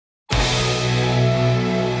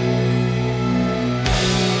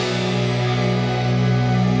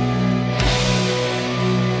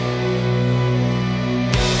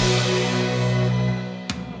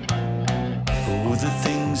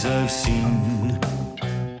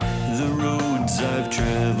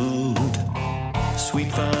traveled, sweet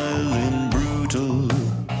violin brutal.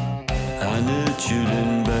 I nurtured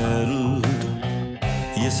and battled.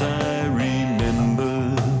 Yes, I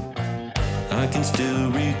remember. I can still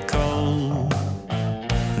recall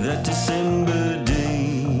that December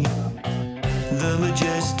day, the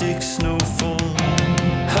majestic snowfall.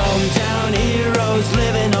 Hometown heroes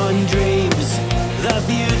living on dreams. The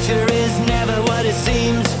future is never what it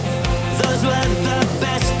seems. Those were the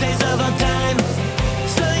best days of our time.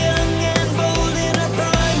 So young and bold in our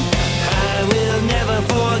prime. I will never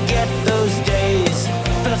forget those days.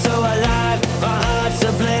 Felt so alive, our hearts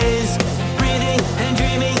ablaze. Breathing and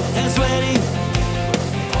dreaming and sweating.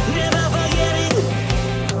 Never forgetting.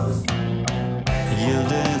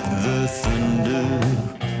 Yelled at the thunder,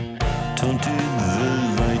 taunted the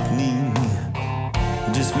lightning,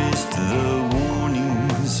 dismissed the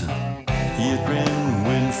warnings, yet ran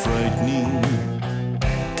when frightening,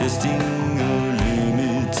 testing our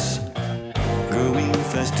limits, growing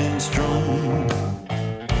fast and strong,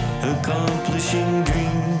 accomplishing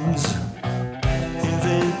dreams,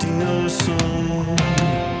 inventing our song.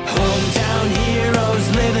 Hometown heroes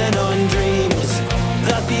living on dreams.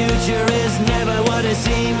 The future is never what it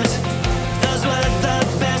seems. Those were the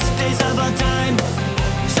best days of our time.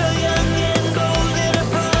 So young and bold in our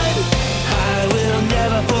prime. I will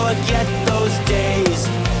never forget those days.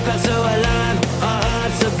 Felt so alive, our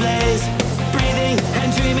hearts ablaze. Breathing and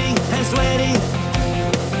dreaming and sweating.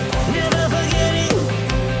 Never forgetting.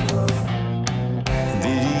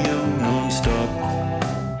 Video non-stop,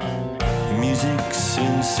 music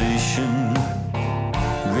sensation,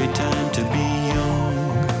 great time to be young,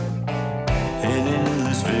 an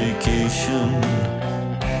endless vacation,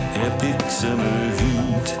 epic summer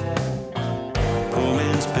heat, poor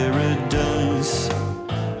man's paradise,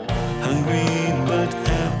 hungry but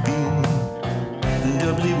happy,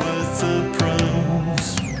 doubly worth the price.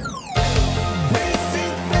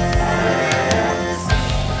 Racing fast,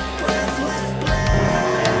 breathless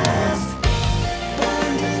blast,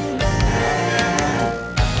 bonding bad,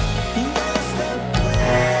 lost the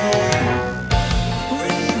plan,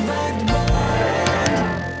 revived bond,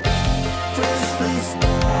 freshly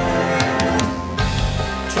spawned,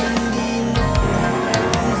 trending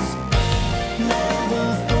noise, novel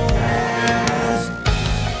thoughts,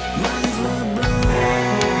 minds were blown,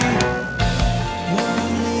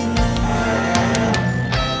 only known.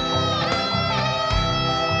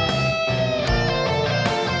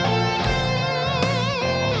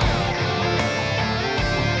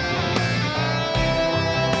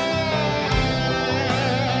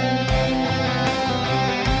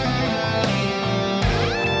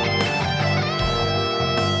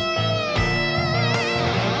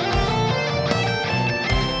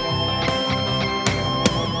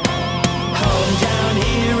 Hometown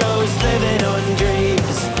heroes living on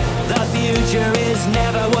dreams. The future is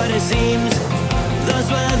never what it seems. Those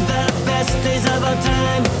were the best days of our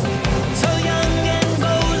time. So young and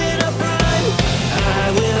bold in our prime.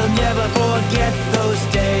 I will never forget those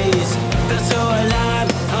days. Felt so alive,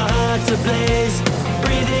 our hearts ablaze.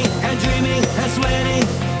 Breathing and dreaming and sweating.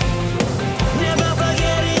 Never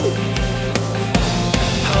forgetting.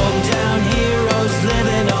 Hometown heroes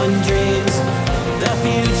living on dreams. The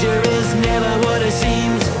future is never what it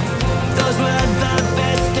seems. Those were the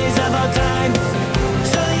best days of our time.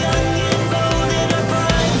 So young and bold in our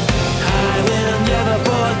prime. I will never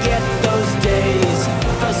forget those days.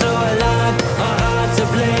 Felt so alive, our hearts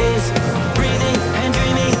ablaze. Breathing and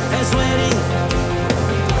dreaming and sweating.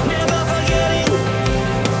 Never forgetting.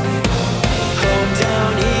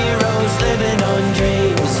 Hometown heroes living on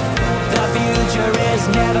dreams. The future is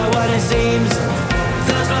never what it seems.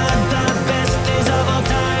 Those were the best days of our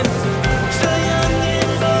time. So young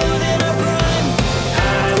and bold in our prime.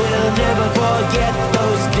 I will never forget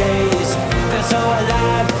those days. They're so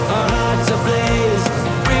alive, our hearts ablaze.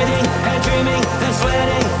 Breathing and dreaming and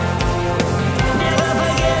sweating.